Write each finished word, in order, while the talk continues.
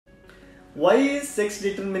Why is sex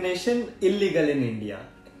determination illegal in India?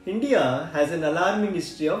 India has an alarming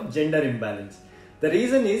history of gender imbalance. The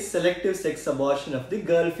reason is selective sex abortion of the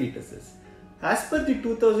girl fetuses. As per the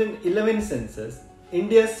 2011 census,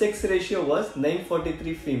 India's sex ratio was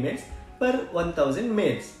 943 females per 1000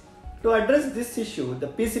 males. To address this issue, the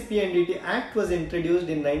PCPNDT Act was introduced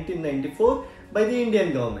in 1994 by the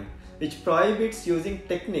Indian government, which prohibits using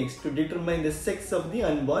techniques to determine the sex of the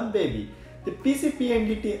unborn baby. The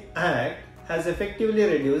PCPNDT Act has effectively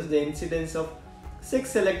reduced the incidence of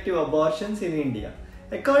sex-selective abortions in India.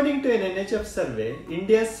 According to an NHF survey,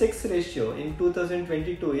 India's sex ratio in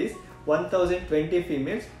 2022 is 1020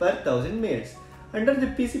 females per 1000 males. Under the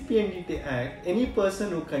PCPNDT Act, any person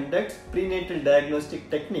who conducts prenatal diagnostic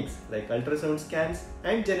techniques like ultrasound scans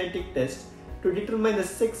and genetic tests to determine the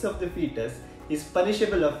sex of the fetus is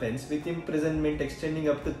punishable offence with imprisonment extending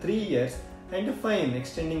up to 3 years and a fine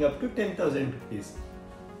extending up to 10,000 rupees.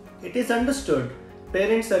 It is understood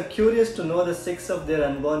parents are curious to know the sex of their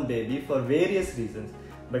unborn baby for various reasons,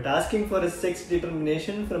 but asking for a sex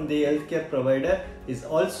determination from the healthcare provider is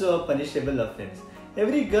also a punishable offence.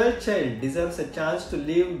 Every girl child deserves a chance to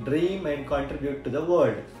live, dream and contribute to the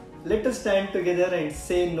world. Let us stand together and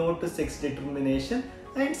say no to sex determination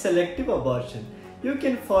and selective abortion. You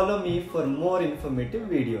can follow me for more informative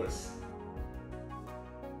videos.